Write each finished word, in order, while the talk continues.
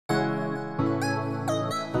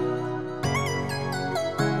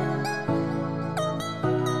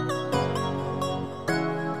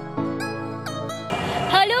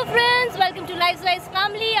Guys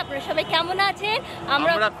family, আপনারা সবাই কেমন আছেন?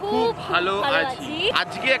 আমরা খুব ভালো আছি।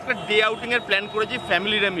 আজকে একটা ডে আউটিং এর প্ল্যান করেছি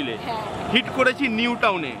ফ্যামিলিরা মিলে। হিট করেছি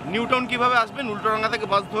নিউটাউনে। নিউটাউন কিভাবে আসবেন? উল্টোডাঙ্গা থেকে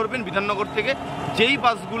বাস ধরবেন, বিধাননগর থেকে যেই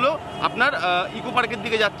বাসগুলো আপনার ইকো পার্কের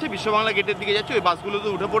দিকে যাচ্ছে, বিশ্ব বাংলা গেটের দিকে যাচ্ছে, ওই বাসগুলোতে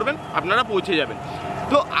উঠে পড়বেন, আপনারা পৌঁছে যাবেন।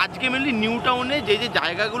 তো আজকে মেনলি নিউটাউনে যে যে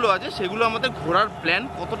জায়গাগুলো আছে সেগুলো আমাদের ঘোরার প্ল্যান,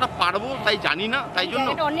 কতটা পারবো তাই জানি না, তাই জন্য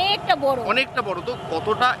অনেকটা বড়। তো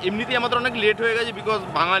কতটা এমনিতেই আমাদের অনেক লেট হয়ে গেছে, বিকজ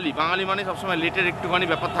বাঙালি মানে সবসময় লেটের একটুখানি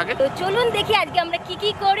ব্যাপার থাকে। তো চলুন দেখি আজকে আমরা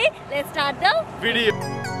কি করি। Let's start the video.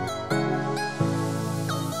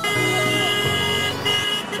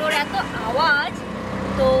 তোর এত আওয়াজ,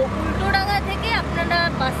 তো উল্টোডাঙ্গা থেকে আপনারা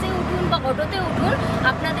বাসে উঠুন বা অটোতে উঠুন,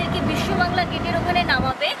 আপনাদেরকে বিশ্ব বাংলা গেটের ওখানে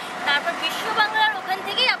নামাবে। তারপর বিশ্ব বাংলার ওখান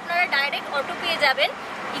থেকেই আপনারা ডাইরেক্ট অটো পেয়ে যাবেন।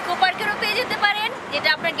 ইকো পার্কেরও পেয়ে যেতে পারেন, যেটা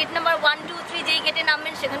আপনার গেট নাম্বার 1, 2, 3 যেই গেটে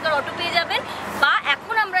নামবেন সেখানকার অটো পেয়ে যাবেন। বা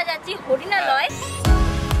এখন আমরা যাচ্ছি হরিণালয়,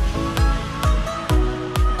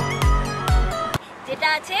 যেটা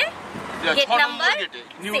আছে গেট নাম্বার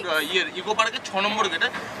ইকো পার্কের 6 নম্বর গেটে।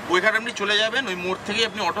 ওইখানে আপনি চলে যাবেন, ওই মোড় থেকে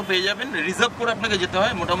আপনি অটো পেয়ে যাবেন। রিজার্ভ করে আপনাকে যেতে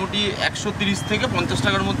হয়, মোটামুটি 130 থেকে 50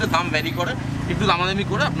 টাকার মধ্যে দাম ভ্যারি করে, একটু দামাদামি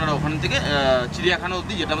করে আপনারা ওখান থেকে চিড়িয়াখানা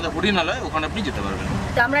অবধি, যেটা আমাদের হরিণালয়, ওখানে আপনি যেতে পারবেন।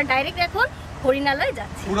 তো আমরা ডাইরেক্ট এখন হরিণালয়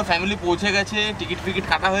যাচ্ছি। পুরো ফ্যামিলি পৌঁছে গেছে, টিকিট ফিকিট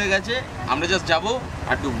কাটা হয়ে গেছে, আমরা জাস্ট যাবো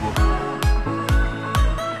আর ঢুকবো।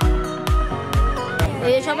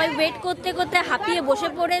 সবাই ওয়েট করতে করতে হাঁপিয়ে বসে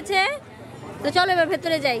পড়েছে। তো চলো এবার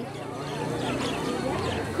ভেতরে যাই।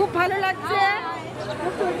 খুব ভালো লাগছে।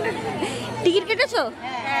 টিকিট কেটেছো?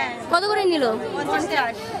 কত করে নিল?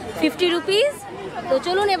 50 রুপিস। তো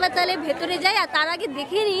চলুন এবার তাহলে ভেতরে যাই, আর তার আগে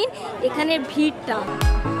দেখে নিন এখানে ভিড়টা।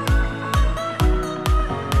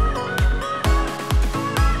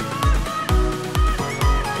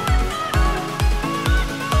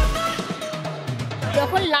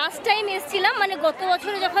 যখন লাস্ট টাইম এসেছিলাম, মানে গত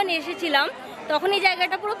বছরে যখন এসেছিলাম, তখন এই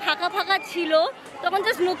জায়গাটা পুরো ফাঁকা ছিল। তখন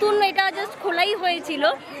জাস্ট নতুন, এটা জাস্ট খোলাই হয়েছিল।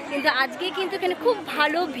 কিন্তু আজকে কিন্তু এখানে খুব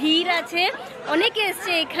ভালো ভিড় আছে, অনেকে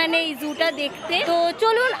এসছে এখানে এই জুটা দেখতে। তো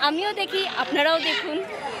চলুন আমিও দেখি, আপনারাও দেখুন।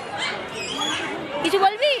 কিছু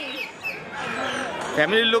বলবি?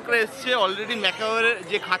 ফ্যামিলির লোকরা এসছে অলরেডি, ম্যাকাওয়ারের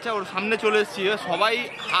যে খাঁচা ওর সামনে চলে এসেছি, সবাই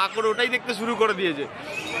হা করে ওটাই দেখতে শুরু করে দিয়েছে।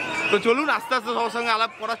 তো চলুন আস্তে আস্তে সবার সঙ্গে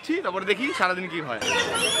আলাপ করাচ্ছি, তারপরে দেখি সারাদিন কি হয়।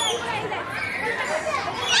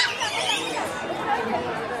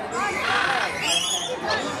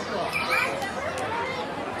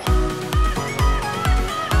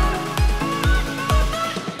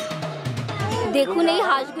 দেখুন এই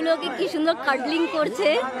হাঁসগুলোকে কি সুন্দর কাডলিং করছে।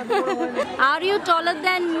 Are you taller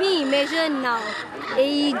than me, measure নাও।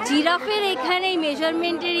 এই জিরাফের এখানে এই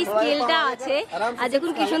মেজারমেন্টের এই স্কেলটা আছে। আর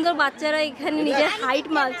দেখুন কি সুন্দর বাচ্চারা এখানে নিজের হাইট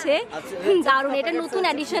মাপছে, দারুণ। এটা নতুন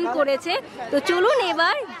অ্যাডিশন করেছে। তো চলুন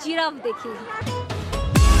এবার জিরাফ দেখি।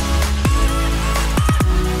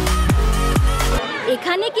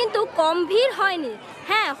 এখানে কিন্তু কম ভিড় হয়নি।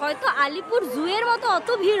 হ্যাঁ, হয়তো আলিপুর জুয়ের মতো অত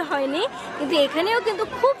ভিড় হয়নি, কিন্তু এখানেও কিন্তু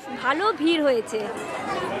খুব ভালো ভিড় হয়েছে।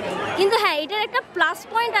 কিন্তু হ্যাঁ, এটার একটা প্লাস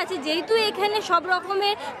পয়েন্ট আছে, যেহেতু এখানে সব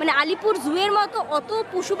রকমের, মানে আলিপুর জুয়ের মতো অত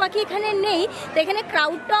পশু পাখি এখানে নেই, তো এখানে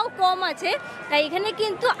ক্রাউডটাও কম আছে। তাই এখানে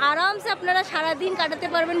কিন্তু আরামসে আপনারা সারাদিন কাটাতে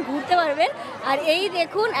পারবেন, ঘুরতে পারবেন। আর এই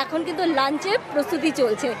দেখুন এখন কিন্তু লাঞ্চের প্রস্তুতি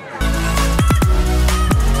চলছে।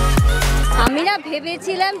 আমি না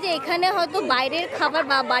ভেবেছিলাম যে এখানে হয়তো বাইরের খাবার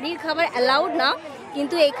বা বাড়ির খাবার অ্যালাউড না,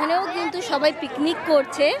 কিন্তু এখানেও কিন্তু সবাই পিকনিক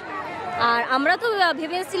করছে। আর আমরা তো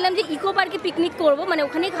ভেবেছিলাম যে ইকো পার্কে পিকনিক করব, মানে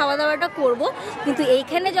ওখানেই খাওয়া দাওয়াটা করব, কিন্তু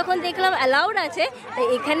এইখানে যখন দেখলাম অ্যালাউড আছে, তাই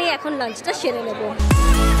এখানেই এখন লাঞ্চটা সেরে নেব।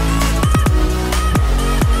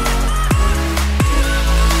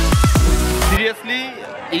 সিরিয়াসলি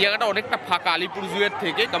এই জায়গাটা অনেকটা ফাঁকা, আলিপুর জুয়ের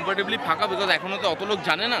থেকে কম্পারেটিভলি ফাঁকা, বিকজ এখনও তো অত লোক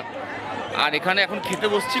জানে না। আর এখানে এখন খেতে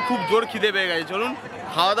বসছি, খুব জোর খিদে পেয়ে গেছে। চলুন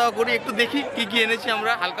খাওয়া দাওয়া করি, একটু দেখি কি এনেছি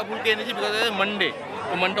আমরা। হালকা ফুলকা এনেছি, বিকজ মানডে,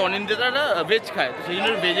 তো মানডে অনিন্দিতারা ভেজ খায়, তো সেই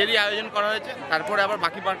জন্য ভেজেরই আয়োজন করা হয়েছে। তারপরে আবার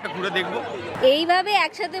বাকি পার্কটা ঘুরে দেখবো। এইভাবে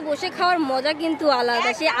একসাথে বসে খাওয়ার মজা কিন্তু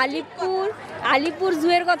আলাদা। সে আলিপুর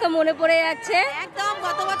জুয়ের কথা মনে পড়ে যাচ্ছে। একদম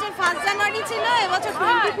গত বছর 1 জানুয়ারি ছিল, এবছর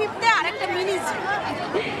 25 আর একটা মিনি ছিল।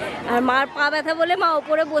 আর মার পা ব্যথা বলে মা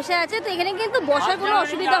ওপরে বসে আছে। তো এখানে কিন্তু বসার কোনো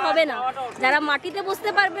অসুবিধা হবে না, যারা মাটিতে বসতে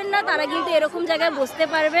পারবেন না তারা কিন্তু এরকম জায়গায় বসতে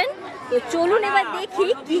পারবেন। তো চলুন এবার দেখি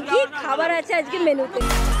কি কি খাবার আছে আজকে মেনুতে।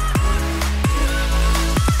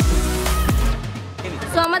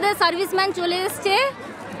 তো আমাদের সার্ভিসম্যান চলে এসছে,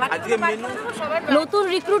 নতুন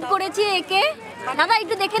রিক্রুট করেছি একে। দাদা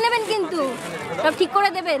একটু দেখে নেবেন কিন্তু সব ঠিক করে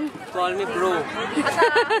দেবেন।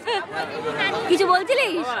 কিছু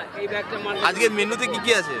বলছিলিস? আজকে মেনুতে কি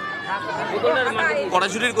কি আছে?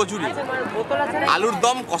 কড়াইশুটির কচুরি, আলুর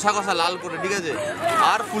দম কষা কষা লাল করে, ঠিক আছে,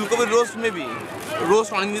 আর ফুলকপির রোস্ট, মেবি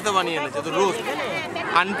রোস্ট অনিন্দিতা বানিয়ে এনেছে, তো রোস্ট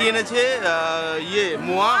আন্টি এনেছে,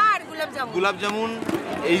 মোয়া, গোলাপ জামুন,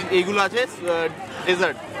 এইগুলো আছে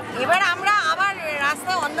ডেজার্ট। এবার আমরা আবার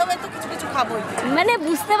রাস্তায় অন্ধকারে তো কিছু কিছু খাবো, মানে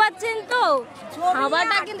বুঝতে পারছেন তো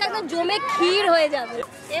খাবারটা কিন্তু একদম জমে ক্ষীর হয়ে যাবে।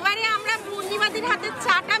 এবারে আমরা পূর্ণিমাদির হাতের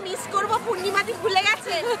চাটা মিস করব, পূর্ণিমাদি ভুলে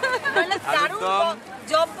গেছে, তাহলে দারুণ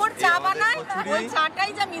জব্বর চা বানায়, ওই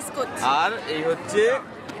চাটাই যা মিস করছি। আর এই হচ্ছে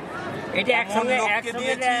এটা একসঙ্গে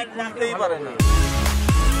বলতেই পারে না।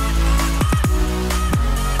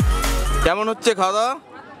 কেমন হচ্ছে খাওয়া দাওয়া?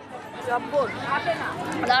 জব্বর,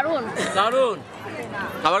 দারুণ দারুণ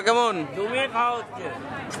খাবার কেমন? জমিয়ে খাওয়া হচ্ছে,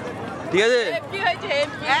 ঠিক আছে,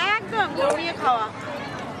 একদম জমিয়ে খাওয়া।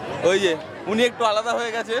 ওই যে উনি একটু আলাদা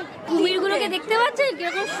হয়ে গেছে। কুমিরগুলোকে দেখতে পাচ্ছেন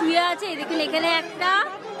কিরকম শুয়ে আছে? দেখুন এখানে একটা,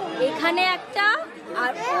 এখানে একটা,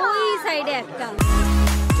 আর ওই সাইডে একটা।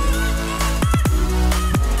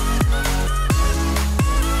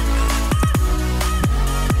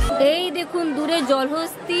 এই দেখুন দূরে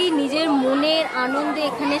জলহস্তি নিজের মনের আনন্দে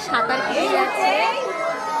এখানে সাঁতার কেটে যাচ্ছে।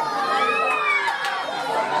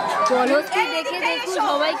 জলহস্তি দেখে দেখুন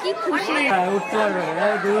সবাই কি খুশি।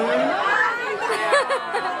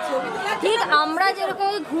 ঠিক আমরা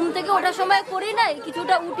যেরকম ঘুম থেকে ওঠার সময় করি না,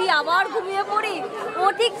 কিছুটা উঠি আবার ঘুমিয়ে পড়ি, ও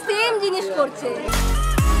ঠিক সেম জিনিস করছে।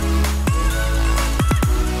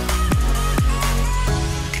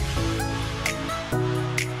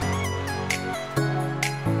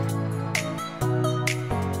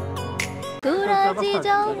 তোরা যে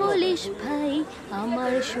যাও বলিস ভাই,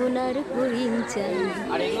 আমার সোনার হরিণ চাই,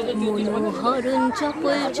 মনোহরণ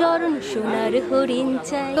চপল চরণ সোনার হরিণ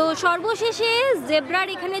চাই। তো সর্বশেষে জেব্রার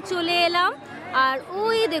এখানে চলে এলাম, আর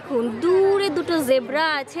ওই দেখুন দূরে দুটো জেব্রা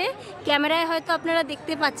আছে, ক্যামেরায় হয়তো আপনারা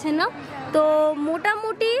দেখতে পাচ্ছেন না। তো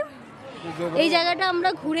মোটামুটি এই জায়গাটা আমরা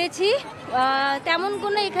ঘুরেছি, তেমন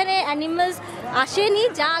কোনো এখানে অ্যানিমালস আসেনি,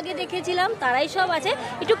 যা আগে দেখেছিলাম তারাই সব আছে,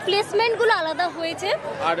 একটু প্লেসমেন্টগুলো আলাদা হয়েছে।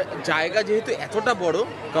 আর জায়গা যেহেতু এতটা বড়,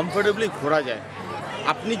 কমফোর্টেবলি ঘোরা যায়।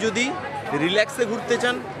 আপনি যদি রিল্যাক্সে ঘুরতে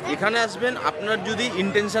চান এখানে আসবেন, আপনার যদি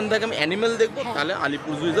ইন্টেনশন থাকে আমি অ্যানিমেল দেখবো, তাহলে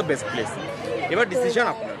Alipur zoo is the best place. এবার ডিসিশন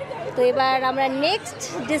আপনার। তো এবার আমরা নেক্সট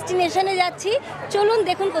ডেস্টিনেশনে যাচ্ছি, চলুন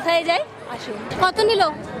দেখুন কোথায় যাই, আসুন। কত নিল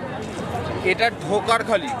এটা? ঢোকার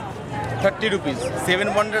খালি 30 রুপিস। 7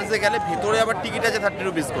 ওয়ান্ডার্সে গেলে ভেতরে আবার টিকিট আছে 30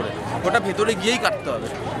 রুপিস করে, ওটা ভেতরে গিয়েই কাটতে হবে।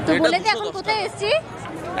 তো বলে যে এখন কোথায় এসেছি?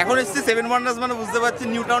 এখন এসেছি 7 ওয়ান্ডার্স, মানে বুঝতে পারছি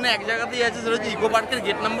নিউ টাউনে এক জায়গাতেই আছে, সেটা হচ্ছে ইকো পার্কের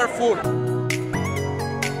গেট নাম্বার 4।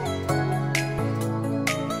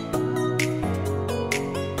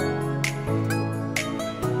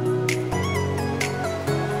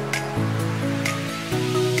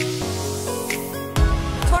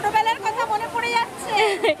 ছোটবেলার কথা মনে পড়ে যাচ্ছে,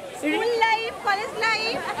 school life, college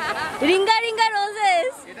life, ring a ring a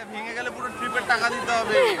roses. এটা ভেঙে গেলে পুরো ট্রিপের টাকা দিতে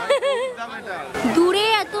হবে। দূরে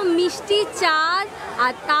এত মিষ্টি চাঁদ,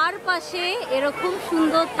 আর তার পাশে এরকম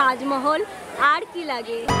সুন্দর তাজমহল, আর কি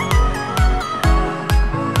লাগে?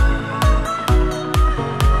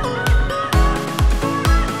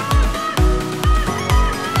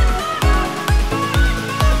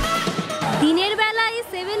 দিনের বেলায়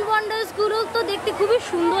 7 ওয়ান্ডার্স গুলো তো দেখতে খুবই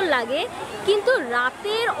সুন্দর লাগে, কিন্তু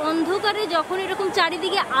রাতের অন্ধকারে যখন এরকম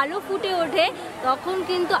চারিদিকে আলো ফুটে ওঠে তখন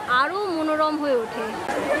কিন্তু আরো মনোরম হয়ে ওঠে।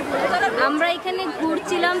 আমরা এখানে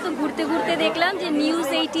ঘুরছিলাম, তো ঘুরতে ঘুরতে দেখলাম যে নিউজ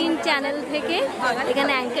 18 চ্যানেল থেকে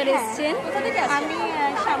এখানে অ্যাঙ্কার এসছেন। আমি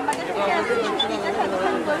শ্যামবাজার থেকে আসছি,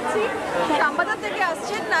 বলছি শ্যামবাজার থেকে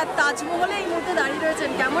আসছেন না, তাজমহলে এই মুহূর্তে দাঁড়িয়ে রয়েছেন,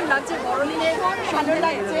 কেমন লাগছে? বড়দিনে ভালো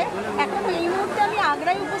লাগছে। এখন এই মুহূর্তে আমি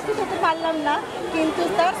আগ্রায় উপস্থিত হতে পারলাম না, কিন্তু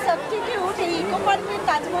তার সাবস্টিটিউট এই ইকো পার্কের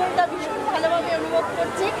তাজমহলটা ভীষণ ভালোভাবে অনুভব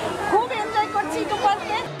করছি, খুব এনজয় করছি ইকো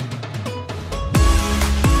পার্কে।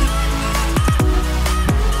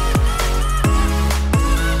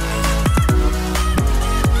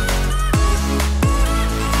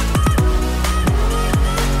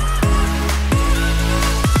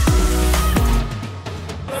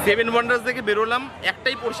 7 ওয়ান্ডার্স থেকে বেরোলাম,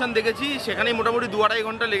 একটাই পোর্শন দেখেছি, সেখানেই মোটামুটি 2-2.5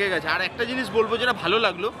 ঘন্টা লেগে গেছে। আর একটা জিনিস বলবো যেটা ভালো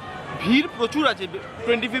লাগলো, ভিড় প্রচুর আছে।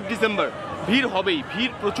 25 ডিসেম্বর ভিড় হবেই,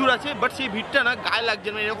 ভিড় প্রচুর আছে, বাট সেই ভিড়টা না গায়ে লাগছে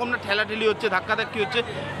না, এরকম না ঠেলাঠেলি হচ্ছে, ধাক্কাধাক্কি হচ্ছে,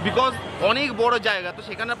 বিকজ অনেক বড় জায়গা, তো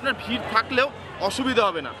সেখানে আপনার ভিড় থাকলেও অসুবিধা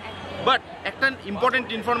হবে না। বাট একটা ইম্পর্টেন্ট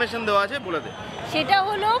ইনফরমেশন দেওয়া আছে, বলে দে। সেটা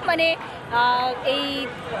হলো মানে এই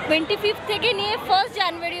 25 থেকে নিয়ে 1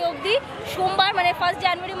 জানুয়ারি অবধি সোমবার, মানে 1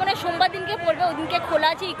 জানুয়ারি মানে সোমবার দিনকে পড়বে, ওই দিনকে খোলা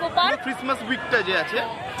আছে ইকো পার্ক। ক্রিসমাস উইকটা যে আছে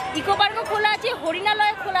ইকো পার্কও খোলা আছে,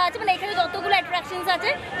 হরিণালয় খোলা আছে, মানে এখানে যতগুলো অ্যাট্রাকশনস আছে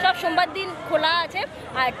সব সোমবার দিন খোলা আছে।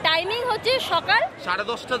 আর টাইমিং হচ্ছে সকাল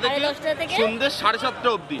 10:30 থেকে সন্ধ্যে 7:30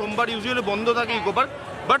 অবধি। সোমবার ইউজুয়ালি বন্ধ থাকে ইকো পার্ক,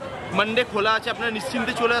 বাট মানডে খোলা আছে। আপনারা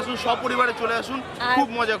নিশ্চিন্তে চলে আসুন, সপরিবারে চলে আসুন, খুব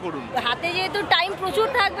মজা করুন। হাতে যেহেতু টাইম প্রচুর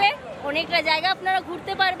থাকবে, অনেকটা জায়গা আপনারা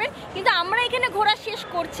ঘুরতে পারবেন। কিন্তু আমরা এখানে ঘোরা শেষ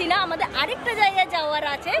করছি না, আমাদের আরেকটা জায়গায় যাওয়ার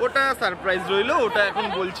আছে, ওটা সারপ্রাইজ রইলো, ওটা এখন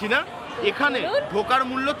বলছি না। এখানে ঢোকার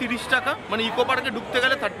মূল্য 30 টাকা, মানে ইকো পার্কে ঢুকতে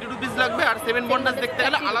গেলে 30 রুপিস লাগবে, আর 7 ওয়ান্ডার্স দেখতে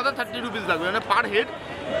গেলে আলাদা 30 রুপিস লাগবে, মানে পার হেড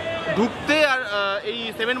ঢুকতে। আর এই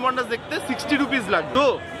 7 ওয়ান্ডার্স দেখতে 60 রুপিস লাগবে। তো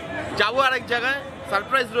যাবো আরেক জায়গায়,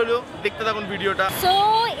 সারপ্রাইজ রইলো, দেখতে থাকুন ভিডিওটা। সো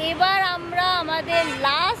এবার আমরা আমাদের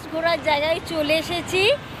লাস্ট ঘোরার জায়গায় চলে এসেছি,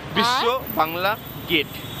 বিশ্ব বাংলা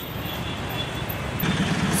গেট।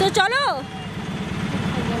 সো চলো,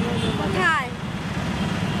 কোথায়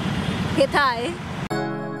কোথায়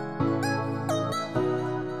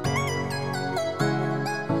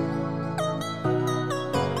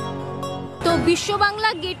তো বিশ্ব বাংলা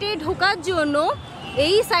গেটে ঢোকার জন্য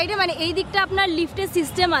এই সাইডে, মানে এই দিকটা আপনার লিফটের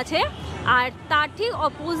সিস্টেম আছে, আর তার ঠিক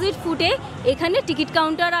অপোজিট ফুটে এখানে টিকিট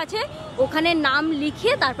কাউন্টার আছে, ওখানে নাম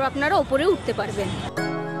লিখিয়ে তারপর আপনারা ওপরে উঠতে পারবেন।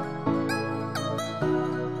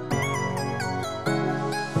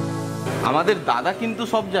 আমাদের দাদা কিন্তু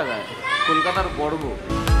সব জায়গায়, কলকাতার গর্ব।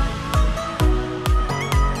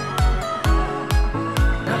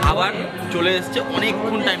 আবার চলে এসছে,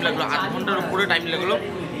 অনেকক্ষণ টাইম লাগলো, 8 ঘন্টার উপরে টাইম লাগলো।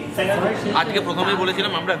 আজকে প্রথমেই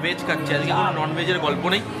বলেছিলাম আমরা ভেজ খাচ্ছি, আজকে কোনো নন ভেজের গল্প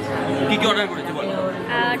নেই। কি কি অর্ডার করেছি বল?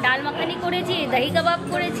 ডাল মাখানি করেছি, দহি কাবাব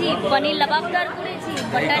করেছি, পনির লাবাবদার করেছি,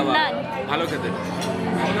 বাটার নান, ভালো খেতে,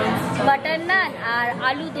 বাটার নান আর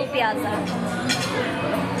আলু দো পেঁয়াজা।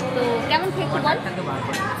 তো কেমন খেতে বল?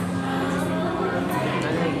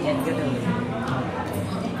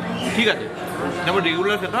 ঠিক আছে, যেমন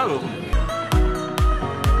রেগুলার খেতে হবে।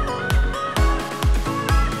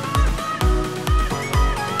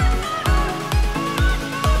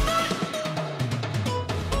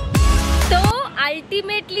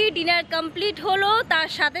 আলটিমেটলি ডিনার কমপ্লিট হলো, তার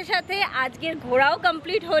সাথে সাথে আজকের ঘোরাও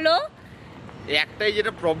কমপ্লিট হলো। একটাই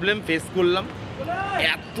যেটা প্রবলেম ফেস করলাম,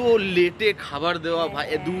 এত লেটে খাবার দেওয়া। ভাই,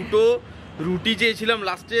 দুটো রুটি চেয়েছিলাম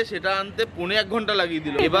লাস্টে, সেটা আনতে 1.5 ঘন্টা লাগিয়ে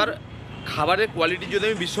দিল। এবার খাবারের কোয়ালিটি যদি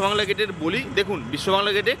আমি বিশ্ব বাংলা গেটের বলি, দেখুন বিশ্ব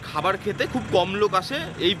বাংলা গেটে খাবার খেতে খুব কম লোক আসে,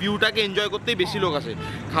 এই ভিউটাকে এনজয় করতেই বেশি লোক আসে।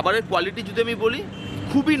 খাবারের কোয়ালিটি যদি আমি বলি,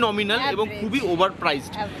 খুবই নমিনাল এবং খুবই ওভার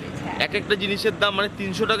প্রাইসড। এক একটা জিনিসের দাম মানে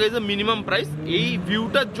 300 টাকা ইজ মিনিমাম প্রাইস। এই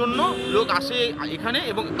ভিউটার জন্য লোক আসে এখানে,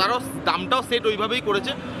 এবং তারাও দামটাও সেট ওইভাবেই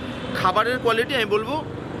করেছে। খাবারের কোয়ালিটি আমি বলবো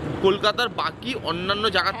কলকাতার বাকি অন্যান্য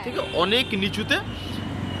জায়গার থেকে অনেক নিচুতে।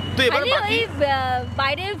 তো এবার বাকি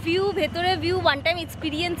বাইরের ভিউ, ভেতরের ভিউ, ওয়ান টাইম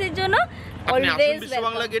এক্সপেরিয়েন্সের জন্য আপনি আসুন বিশ্ব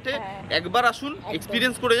বাংলা গেটে, একবার আসুন,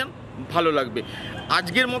 এক্সপিরিয়েন্স করে যান, ভালো লাগবে।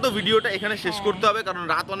 আজকের মতো ভিডিওটা এখানে শেষ করতে হবে, কারণ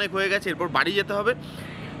রাত অনেক হয়ে গেছে, এরপর বাড়ি যেতে হবে।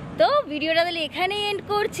 তো ভিডিওটা তাহলে এখানেই এন্ড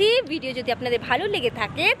করছি। ভিডিও যদি আপনাদের ভালো লেগে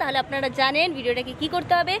থাকে তাহলে আপনারা জানেন ভিডিওটাকে কি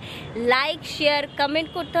করতে হবে, লাইক, শেয়ার, কমেন্ট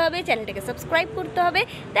করতে হবে, চ্যানেলটাকে সাবস্ক্রাইব করতে হবে।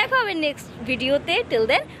 দেখা হবে নেক্সট ভিডিওতে। Till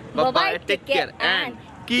then, bye bye, take care and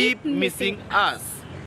keep missing us.